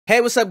Hey,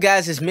 what's up,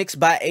 guys? It's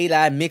Mixed by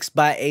 8i,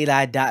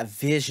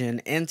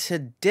 mixedby8i.vision, and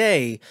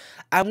today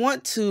I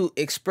want to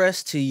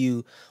express to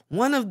you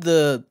one of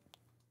the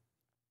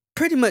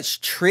pretty much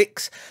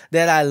tricks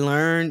that I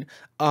learned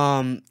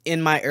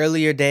in my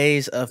earlier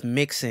days of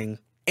mixing,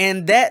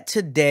 and that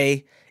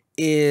today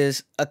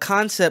is a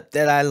concept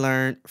that I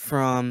learned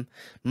from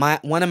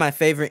one of my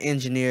favorite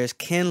engineers,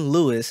 Ken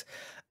Lewis,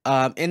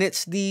 and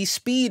it's the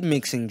speed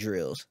mixing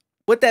drills.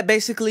 What that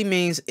basically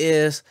means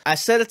is I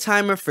set a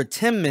timer for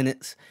 10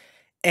 minutes,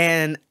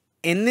 and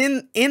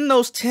then in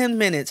those 10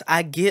 minutes,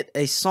 I get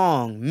a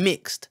song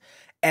mixed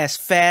as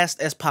fast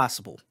as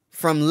possible.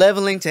 From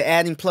leveling to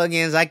adding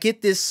plugins, I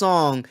get this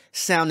song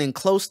sounding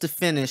close to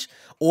finish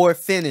or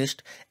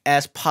finished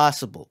as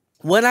possible.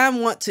 What I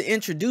want to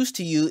introduce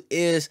to you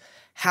is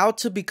how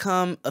to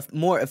become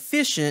more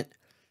efficient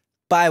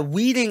by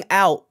weeding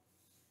out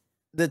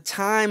the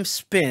time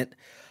spent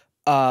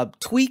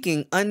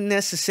tweaking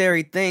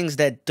unnecessary things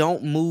that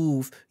don't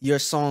move your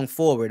song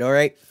forward, all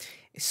right?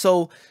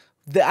 So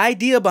the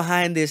idea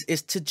behind this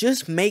is to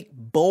just make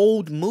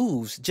bold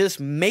moves. Just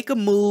make a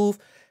move,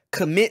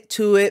 commit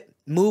to it,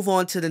 move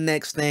on to the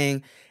next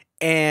thing.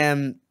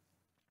 And,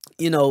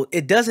 you know,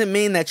 it doesn't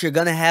mean that you're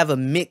going to have a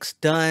mix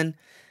done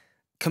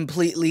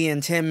completely in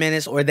 10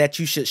 minutes or that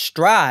you should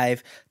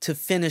strive to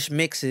finish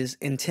mixes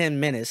in 10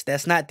 minutes.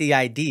 That's not the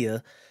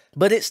idea.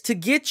 But it's to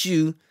get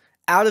you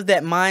out of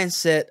that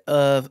mindset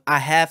of I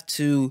have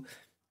to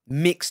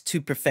mix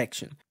to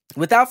perfection.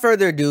 Without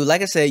further ado,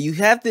 like I said,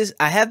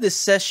 I have this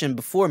session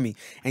before me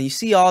and you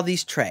see all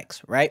these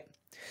tracks, right?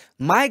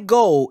 My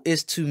goal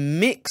is to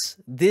mix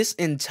this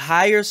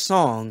entire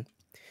song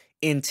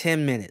in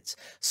 10 minutes.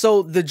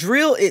 So the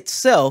drill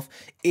itself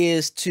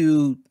is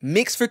to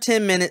mix for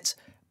 10 minutes,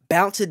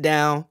 bounce it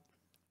down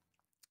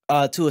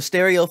to a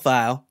stereo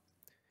file,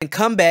 and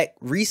come back,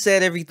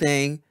 reset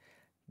everything,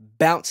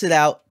 bounce it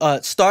out,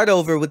 start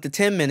over with the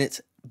 10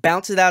 minutes,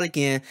 bounce it out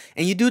again,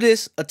 and you do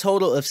this a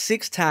total of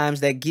 6 times.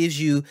 That gives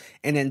you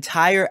an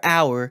entire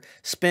hour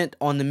spent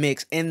on the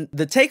mix. And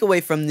the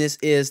takeaway from this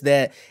is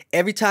that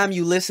every time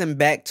you listen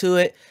back to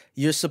it,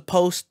 you're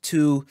supposed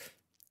to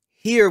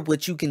hear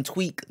what you can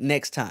tweak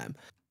next time.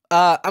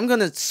 I'm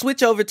gonna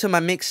switch over to my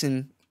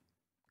mixing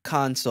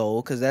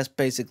console because that's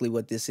basically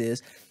what this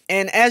is.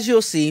 And as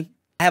you'll see,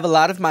 I have a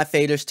lot of my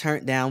faders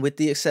turned down with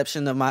the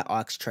exception of my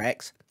aux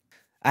tracks.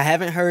 I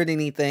haven't heard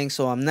anything,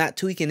 so I'm not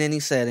tweaking any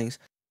settings.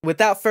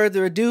 Without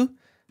further ado,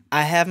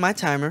 I have my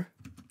timer.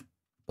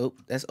 Oh,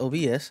 that's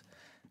OBS.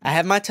 I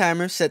have my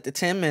timer set to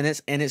 10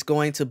 minutes, and it's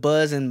going to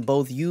buzz in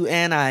both you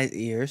and I's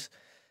ears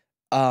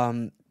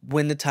when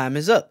the time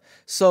is up.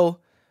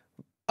 So,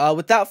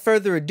 without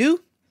further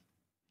ado,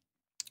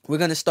 we're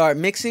going to start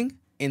mixing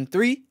in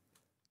 3,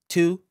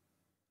 2,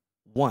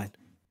 1.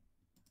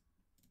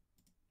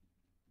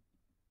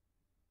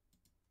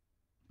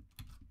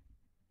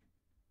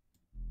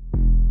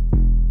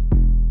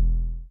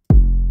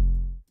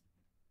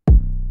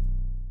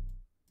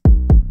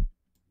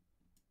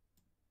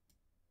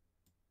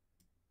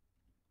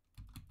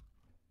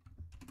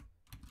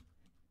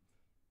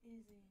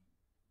 Izzy.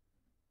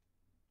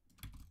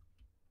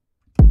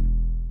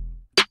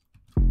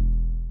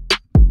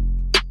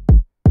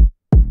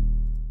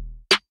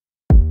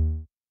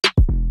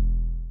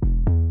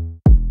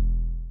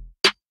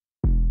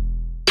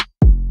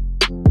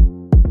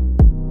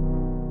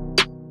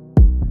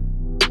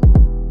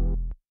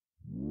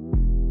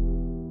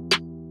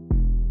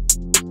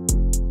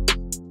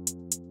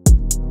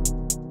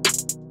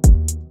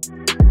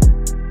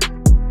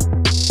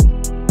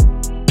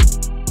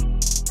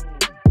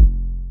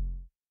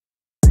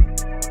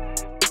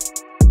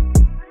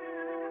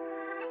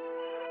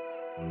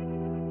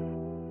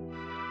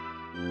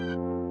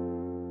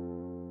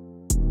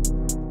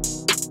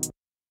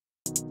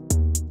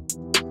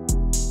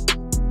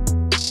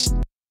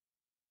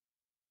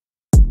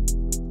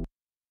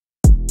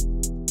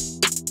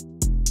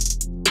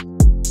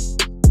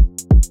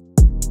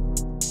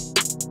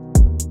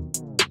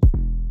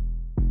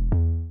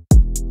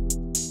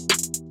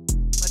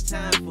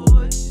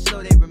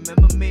 So they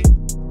remember me.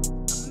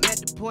 I'm at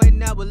the point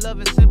now where love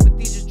and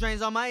sympathy just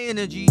drains all my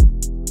energy.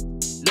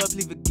 Lord,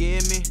 please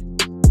forgive me.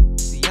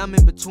 See, I'm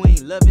in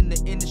between loving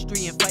the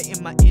industry and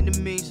fighting my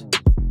enemies,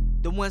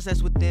 the ones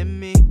that's within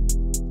me.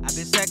 I've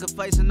been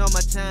sacrificing all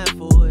my time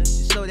for it,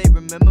 just so they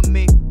remember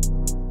me.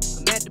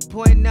 I'm at the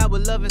point now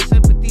where love and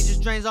sympathy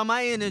just drains all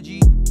my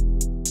energy.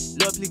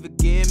 Lord, please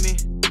forgive me.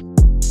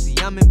 See,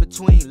 I'm in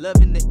between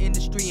loving the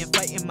industry and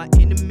fighting my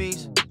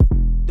enemies,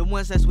 the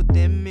ones that's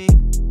within me.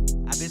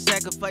 I've been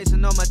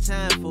sacrificing all my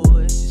time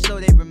for it, just so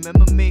they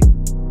remember me.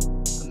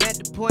 I'm at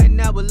the point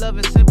now where love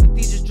and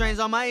sympathy just drains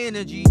all my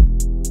energy.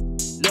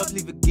 Lord,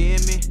 please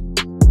forgive me.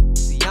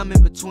 See, I'm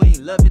in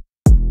between loving.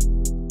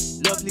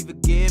 Lord, please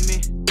forgive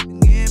me.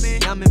 See,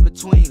 I'm in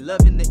between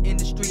loving the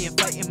industry and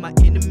fighting my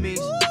enemies,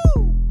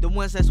 the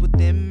ones that's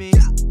within me.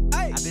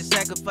 I've been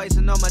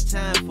sacrificing all my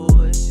time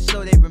for it, just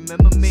so they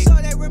remember me.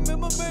 I'm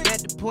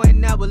at the point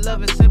now where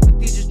love and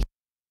sympathy just.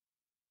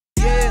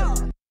 Yeah.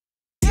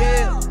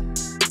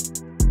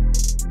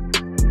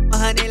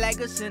 100 like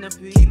a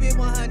centipede. Keep it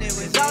 100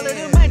 with all of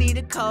the money,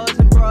 the cars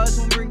and bras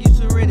won't bring you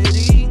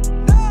serenity.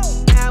 No.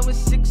 Now it's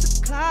 6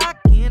 o'clock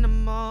in the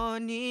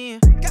morning.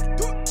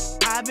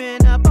 I've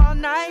been up all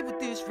night with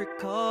this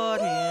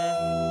recording.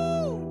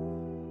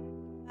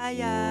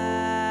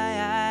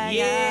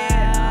 Yeah,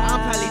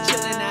 I'm probably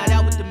chilling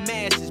out with the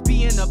masses.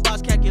 Being a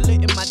boss,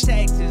 calculating my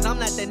taxes. I'm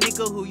not that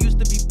nigga who used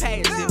to be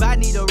passive. I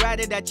need a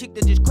ride or that chick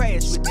that just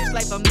crashed. With this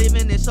life I'm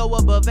living is so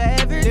above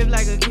average. Live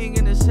like a king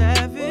and a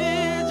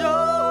savage.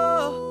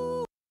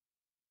 Oh,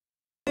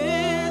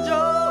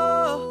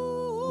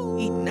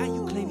 now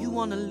you claim you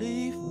wanna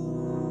leave.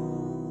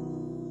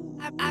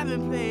 I've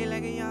been playing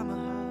like a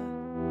Yamaha.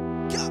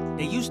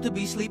 They used to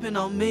be sleeping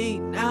on me,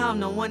 now I'm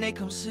the one they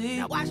come see.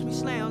 Now watch me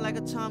slam like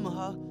a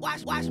tomahawk.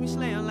 Watch me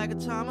slam like a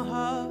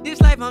tomahawk. This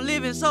life I'm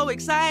living so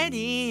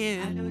exciting.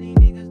 I know these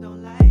niggas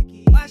don't like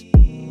it.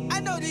 I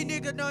know these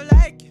niggas don't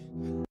like it.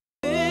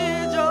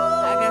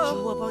 I got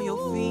you up on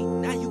your feet,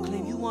 now you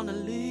claim you wanna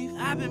leave.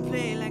 I've been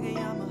playing like a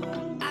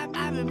Yamaha.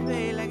 I've been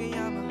playing like a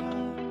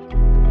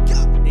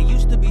Yamaha. They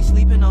used to be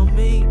sleeping on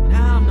me,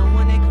 now I'm the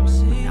one they come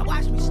see. Now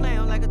watch me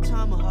slam like a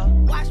tomahawk.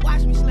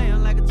 Watch me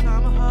slam like a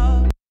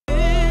tomahawk.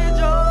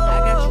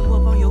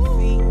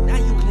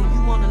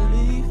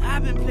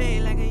 I've been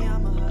playing like a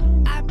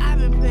Yamaha. I've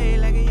been playing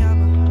like a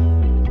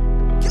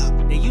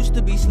Yamaha. They used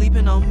to be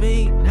sleeping on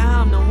me,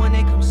 now I'm the one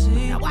they come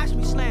see. Now watch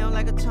me slam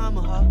like a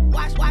tomahawk.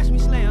 Watch me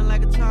slam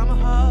like a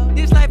tomahawk.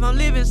 This life I'm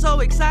living so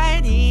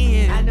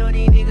exciting. I know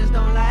these niggas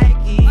don't like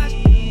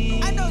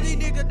it. I know these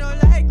niggas don't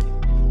like it.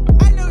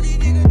 I know these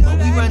niggas don't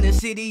like it. We run the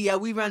city, yeah,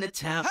 we run the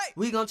town. Hey.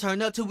 We gon'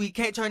 turn up till we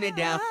can't turn it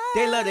down.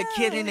 They love the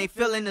kid and they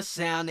feeling the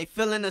sound. They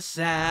feeling the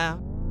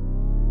sound.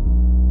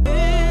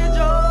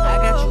 I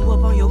got you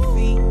up on your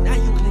feet, now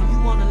you claim you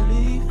wanna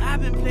leave.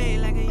 I've been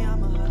playing like a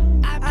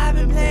Yamaha. I've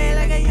been playing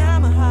like a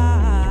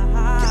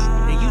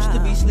Yamaha. They used to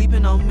be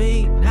sleeping on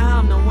me, now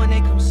I'm the one they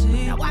come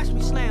see. Now watch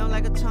me slam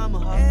like a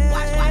tomahawk.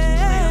 Watch me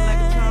slam like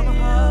a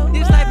tomahawk.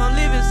 This life I'm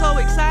living so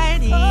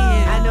exciting.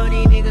 I know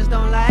these niggas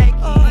don't like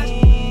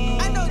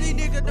it. I know these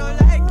niggas don't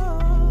like it.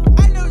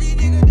 I know these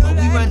niggas don't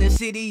like it. We run the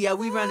city, yeah,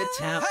 we run the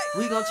town.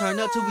 We gon' turn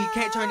up till we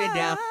can't turn it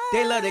down.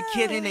 They love the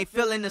kid and they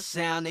feeling the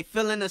sound. They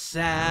feeling the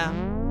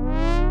sound.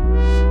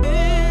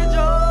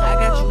 I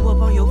got you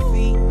up on your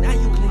feet, now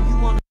you claim you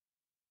wanna.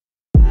 Used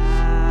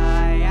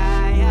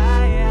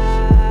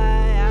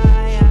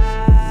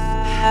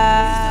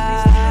to be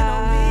sleeping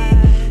on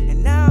me, and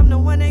now I'm the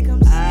one they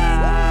come see.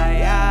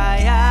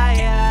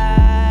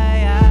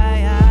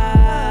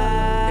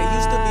 They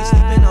used to be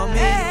sleeping on me.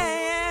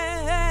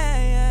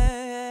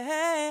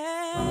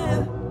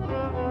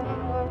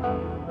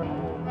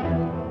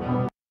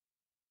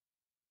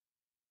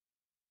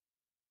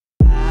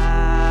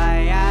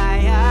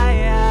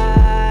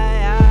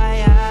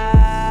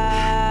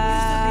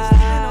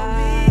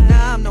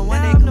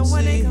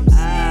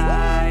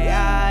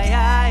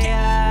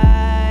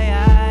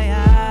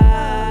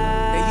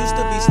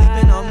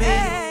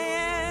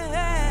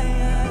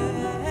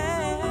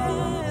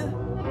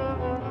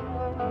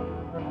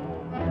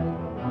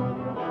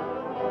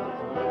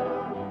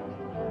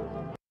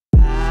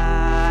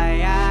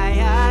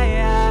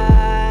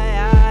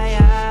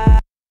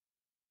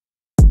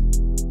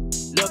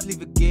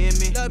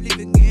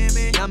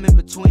 I'm in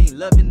between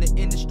loving the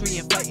industry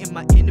and fighting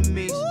my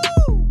enemies.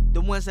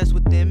 The ones that's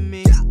within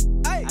me.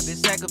 I've been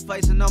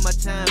sacrificing all my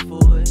time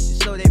for it,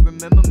 just so they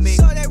remember me.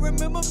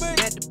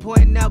 At the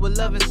point now where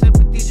love and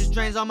sympathy just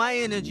drains all my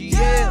energy.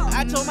 Yeah,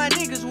 I told my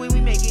niggas when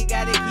we make it,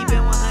 gotta keep it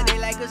 100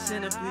 like a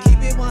centipede.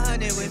 Keep it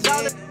 100 with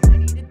all the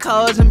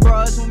cars and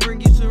bras won't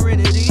bring you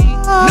serenity.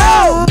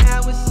 No!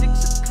 Now it's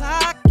 6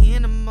 o'clock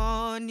in the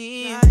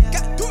morning.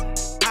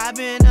 I've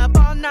been up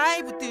all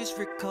night with this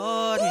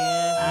recording.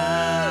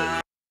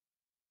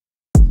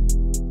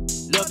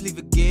 Lovely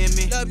forgive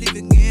me.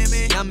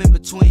 I'm in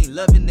between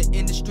loving the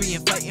industry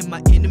and fighting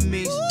my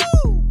enemies.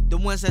 The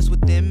ones that's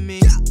within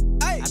me.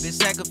 I've been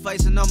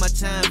sacrificing all my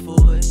time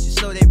for it, just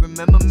so they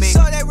remember me.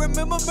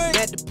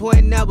 At the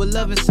point now where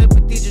love and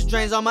sympathy just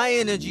drains all my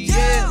energy.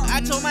 Yeah, I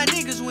told my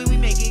niggas when we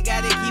make it,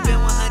 gotta keep it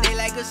 100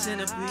 like a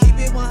centipede. Keep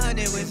it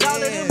 100 with all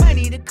of the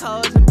money, the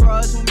cars and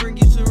bras won't bring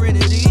you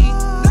serenity.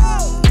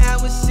 Now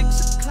it's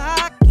 6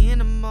 o'clock in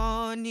the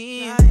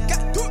morning.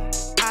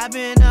 I've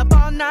been up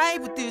all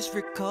night with this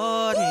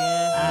recording.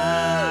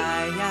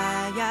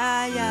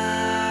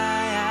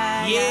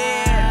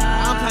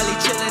 Yeah, I'm probably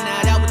chilling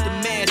out with the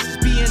masses.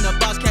 Being a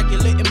boss,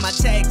 calculating my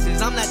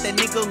taxes. I'm not that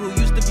nigga who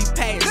used to be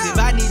passive.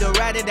 I need a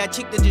ride or that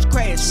chick that just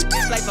crashed. With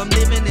this life I'm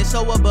living is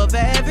so above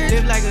average.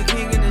 Live like a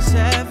king and a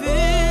savage.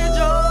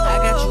 I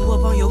got you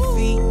up on your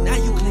feet, now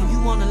you claim you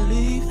wanna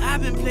leave.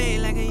 I've been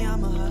playing like a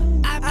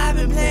Yamaha. I've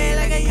been playing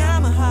like a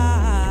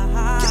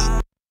Yamaha.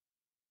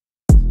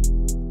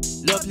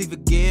 Lovely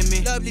forgive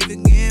me.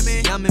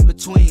 I'm in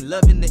between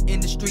loving the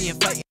industry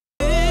and fighting.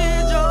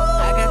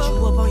 I got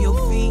you up on your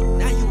feet,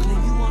 now you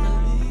claim you wanna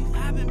leave.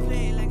 I've been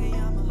playing like a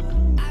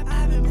Yamaha.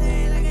 I've been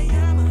playing like a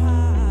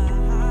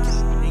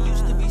Yamaha. They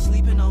used to be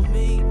sleeping on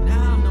me,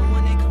 now I'm the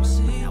one they come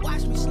see. Now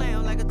watch me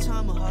slam like a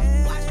tomahawk.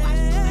 Watch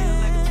me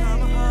slam like a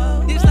tomahawk.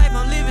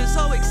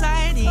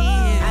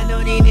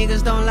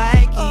 niggas don't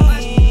like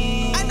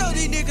it. I know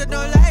these niggas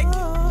don't like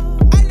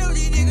it. I know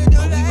these niggas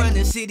don't like it. We run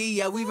the city,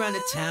 yeah, we run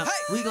the town.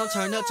 We gon'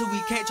 turn up till we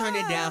can't turn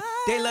it down.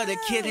 They love the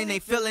kid and they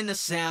feeling the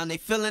sound. They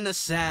feeling the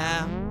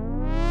sound.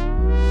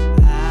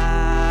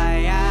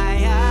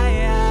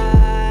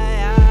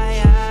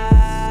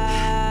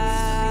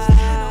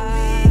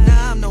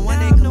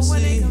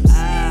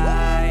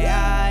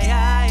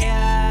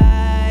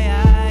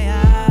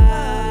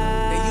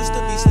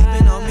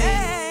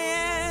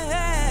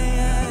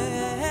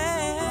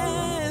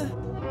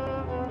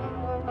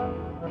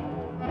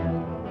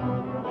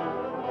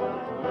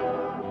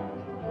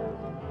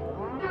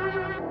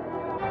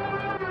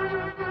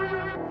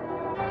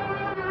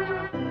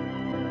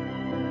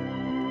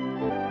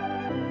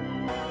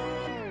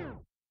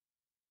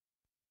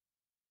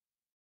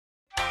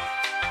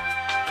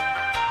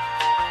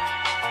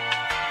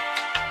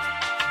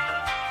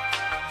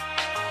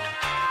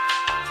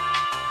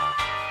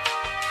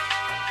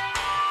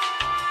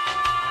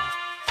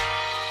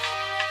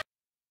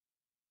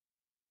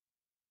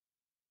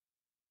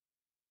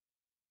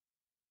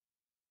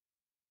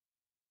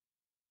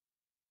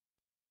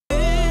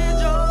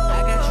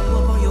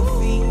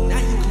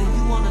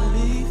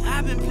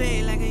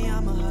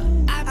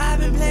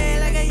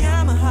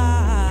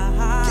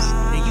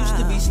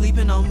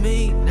 On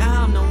me,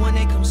 now I'm the one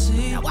they come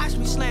see. Now watch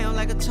me slam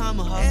like a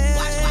tomahawk. Watch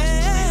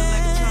me slam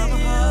like a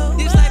tomahawk.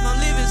 This life I'm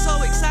living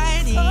so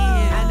exciting.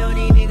 I know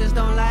these niggas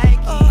don't like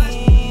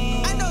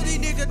it. I know these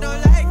niggas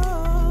don't like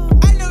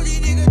it. I know these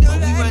niggas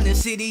don't like it. We run the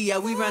city, yeah,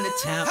 we run the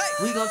town.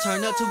 We gon'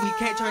 turn up till we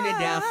can't turn it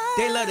down.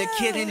 They love the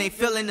kid and they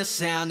feeling the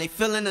sound. They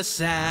feeling the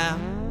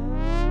sound.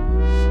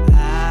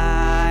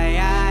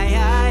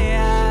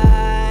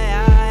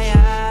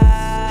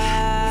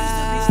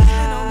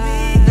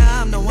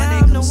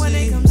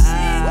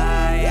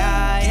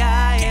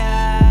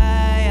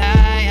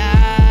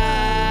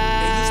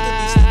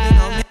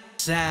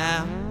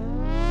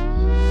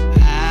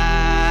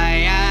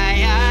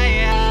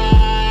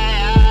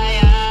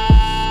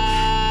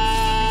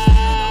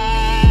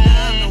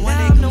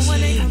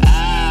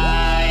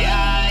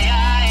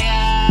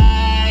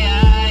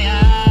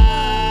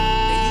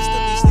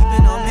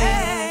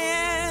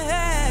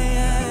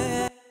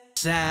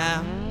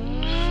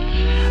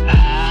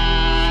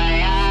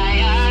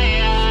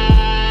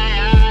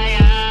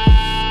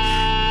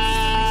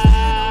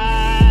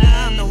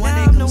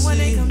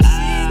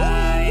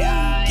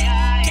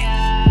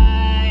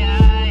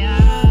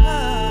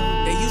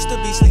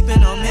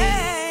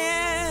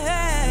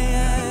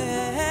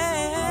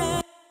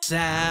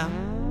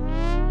 Sound.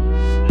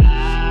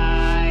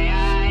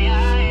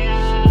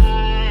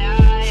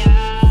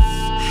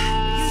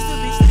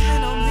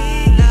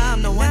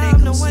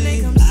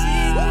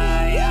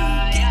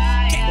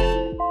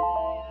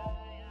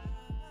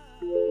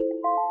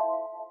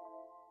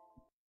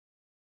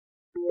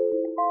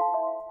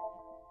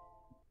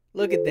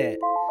 Look at that.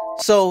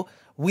 So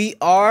we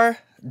are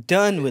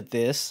done with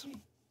this.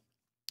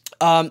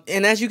 And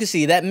as you can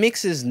see, that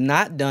mix is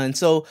not done.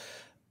 So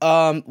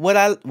what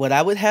I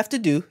would have to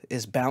do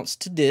is bounce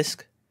to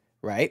disk,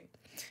 right?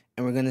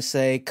 And we're gonna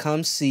say,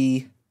 come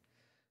see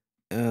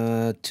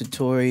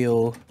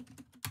tutorial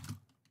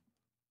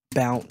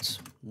bounce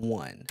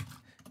 1,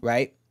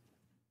 right?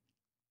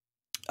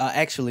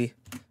 Actually,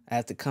 I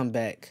have to come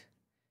back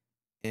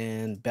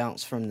and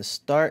bounce from the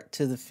start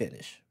to the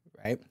finish,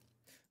 right?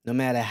 No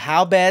matter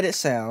how bad it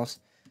sounds,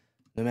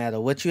 no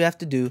matter what you have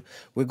to do,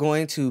 we're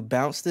going to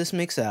bounce this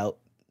mix out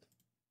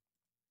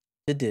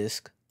to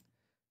disk.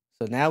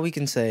 So now we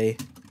can say,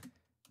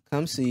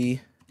 come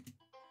see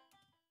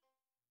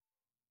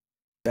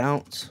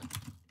bounce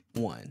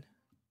 1.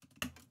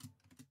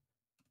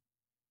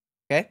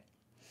 Okay?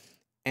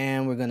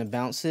 And we're going to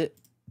bounce it.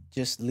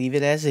 Just leave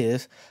it as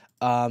is.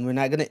 We're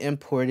not going to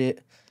import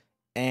it.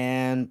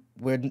 And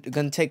we're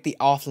going to take the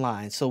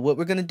offline. So what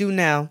we're going to do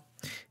now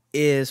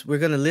is we're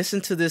going to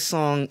listen to this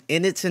song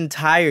in its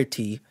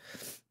entirety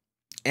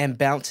and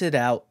bounce it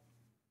out.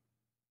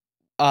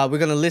 We're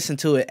going to listen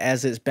to it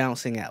as it's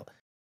bouncing out.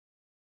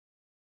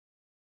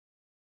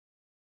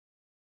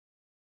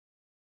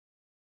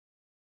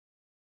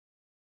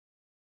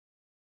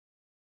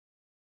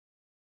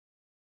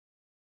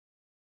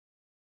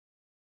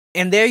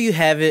 And there you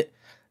have it.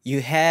 You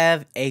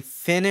have a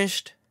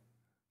finished,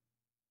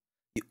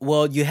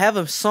 well, you have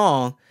a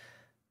song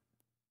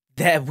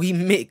that we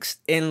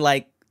mixed in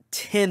like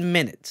 10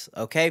 minutes,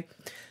 okay?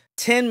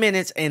 10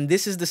 minutes, and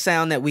this is the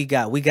sound that we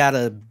got. We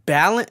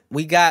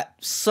got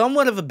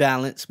somewhat of a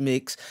balanced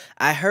mix.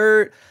 I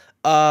heard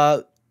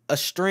the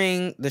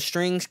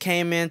strings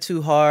came in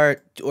too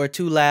hard or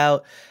too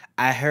loud.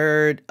 I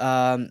heard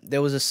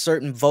there was a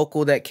certain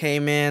vocal that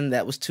came in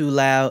that was too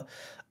loud.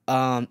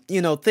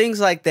 You know, things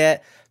like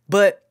that.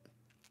 But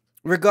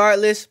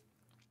regardless,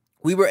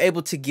 we were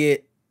able to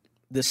get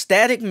the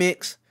static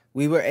mix.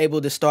 We were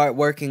able to start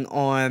working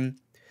on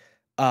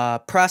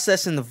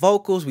processing the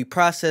vocals. We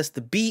processed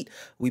the beat.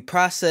 We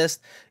processed,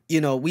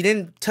 you know, we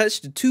didn't touch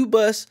the 2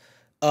 bus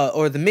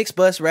or the mix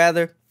bus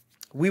rather.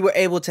 We were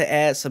able to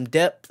add some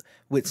depth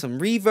with some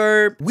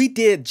reverb. We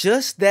did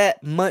just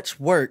that much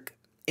work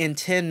in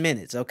 10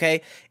 minutes,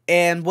 okay?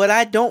 And what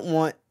I don't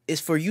want is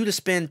for you to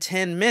spend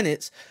 10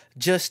 minutes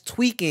just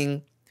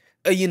tweaking,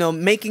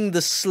 making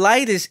the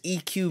slightest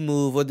EQ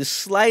move or the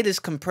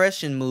slightest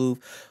compression move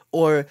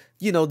or,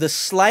 the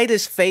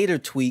slightest fader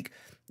tweak.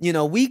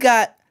 We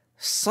got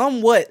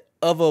somewhat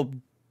of a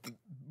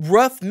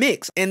rough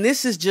mix, and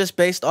this is just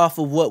based off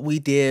of what we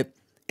did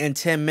in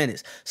 10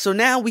 minutes. So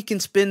now we can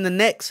spend the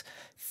next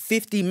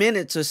 50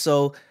 minutes or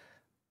so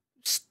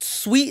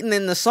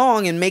sweetening the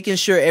song and making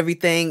sure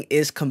everything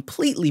is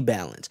completely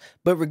balanced.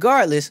 But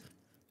regardless,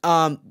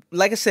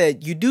 like I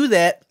said, you do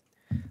that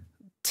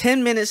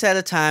 10 minutes at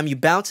a time, you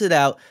bounce it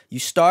out, you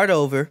start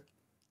over,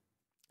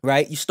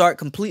 right? You start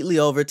completely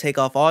over, take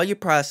off all your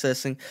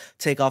processing,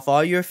 take off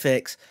all your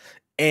effects,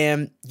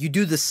 and you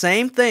do the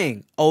same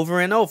thing over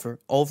and over,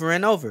 over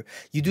and over.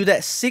 You do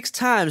that 6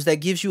 times. That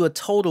gives you a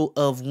total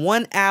of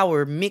 1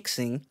 hour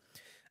mixing.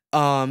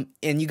 And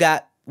you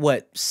got,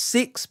 what,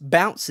 6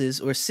 bounces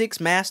or 6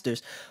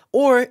 masters.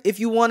 Or if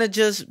you want to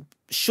just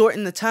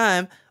shorten the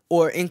time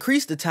or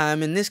increase the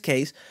time in this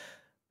case,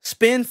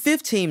 spend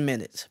 15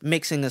 minutes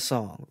mixing a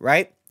song,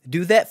 right?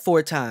 Do that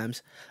 4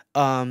 times.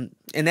 And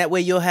that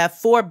way you'll have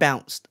 4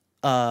 bounced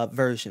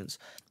versions.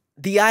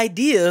 The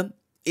idea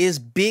is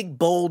big,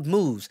 bold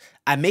moves.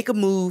 I make a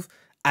move,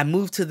 I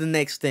move to the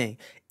next thing.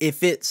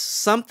 If it's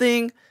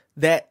something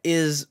that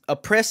is a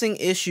pressing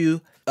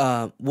issue,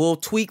 we'll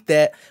tweak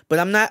that, but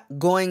I'm not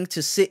going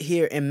to sit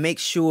here and make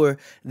sure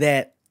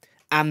that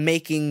I'm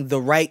making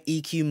the right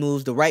EQ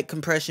moves, the right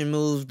compression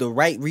moves, the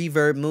right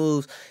reverb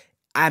moves.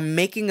 I'm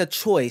making a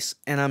choice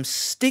and I'm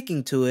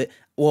sticking to it.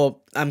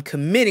 Well, I'm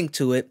committing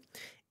to it,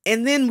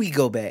 and then we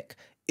go back.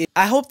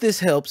 I hope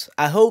this helps.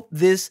 I hope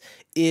this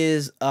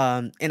is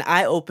an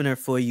eye-opener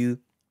for you.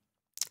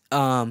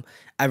 I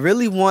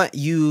really want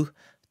you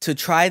to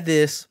try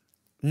this,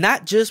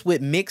 not just with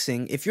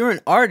mixing. If you're an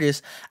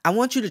artist, I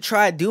want you to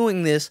try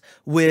doing this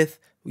with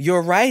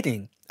your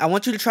writing. I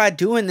want you to try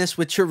doing this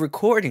with your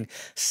recording.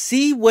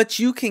 See what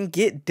you can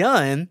get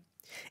done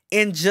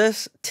in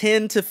just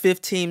 10 to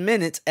 15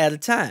 minutes at a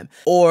time.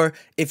 Or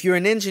if you're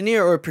an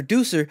engineer or a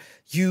producer,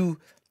 you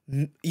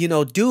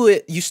do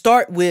it. You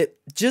start with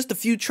just a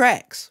few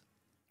tracks,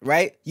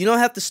 right? You don't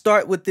have to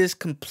start with this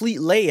complete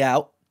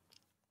layout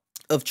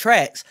of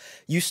tracks.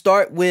 You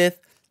start with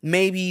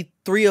maybe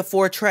 3 or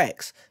 4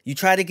 tracks. You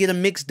try to get a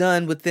mix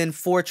done within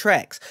 4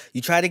 tracks.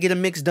 You try to get a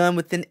mix done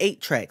within 8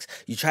 tracks.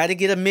 You try to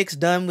get a mix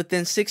done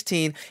within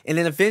 16, and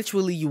then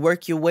eventually you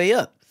work your way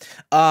up.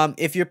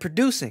 If you're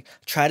producing,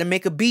 try to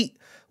make a beat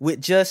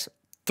with just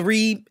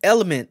 3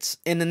 elements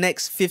in the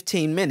next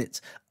 15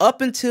 minutes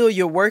up until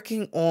you're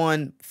working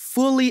on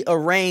fully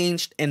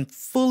arranged and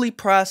fully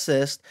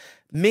processed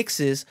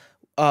mixes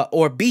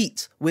or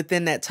beats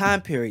within that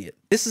time period.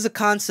 This is a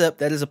concept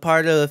that is a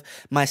part of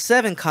my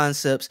 7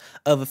 concepts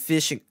of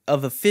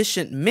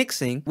efficient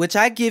mixing, which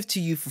I give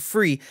to you for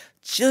free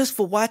just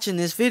for watching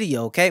this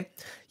video, okay?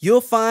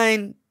 You'll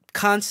find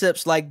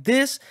concepts like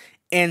this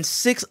and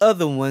 6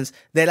 other ones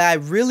that I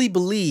really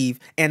believe,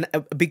 and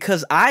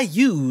because I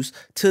use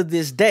to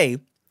this day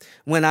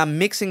when I'm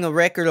mixing a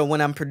record or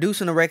when I'm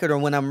producing a record or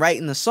when I'm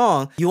writing a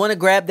song. You want to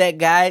grab that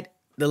guide?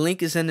 The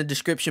link is in the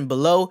description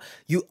below.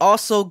 You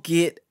also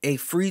get a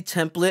free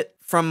template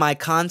from my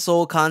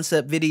console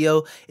concept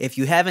video. If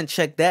you haven't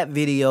checked that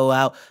video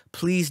out,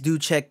 please do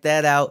check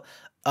that out.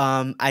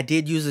 I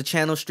did use a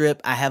channel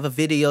strip. I have a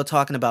video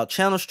talking about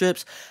channel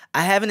strips.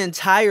 I have an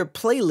entire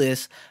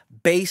playlist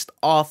based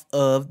off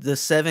of the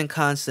 7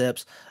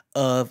 concepts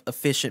of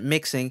efficient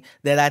mixing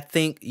that I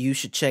think you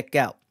should check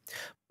out.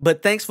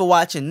 But thanks for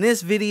watching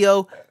this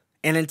video,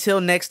 and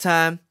until next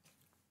time,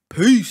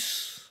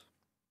 peace.